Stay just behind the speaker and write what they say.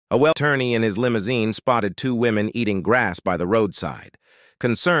A attorney in his limousine spotted two women eating grass by the roadside.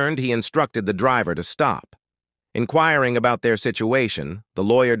 Concerned, he instructed the driver to stop. Inquiring about their situation, the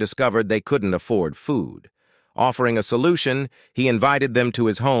lawyer discovered they couldn't afford food. Offering a solution, he invited them to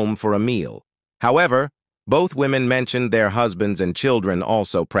his home for a meal. However, both women mentioned their husbands and children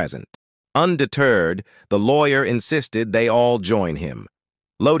also present. Undeterred, the lawyer insisted they all join him.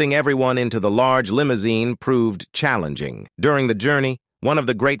 Loading everyone into the large limousine proved challenging. During the journey, one of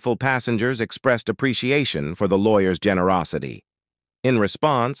the grateful passengers expressed appreciation for the lawyer's generosity. In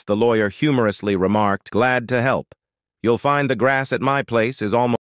response, the lawyer humorously remarked, "Glad to help. You'll find the grass at my place is almost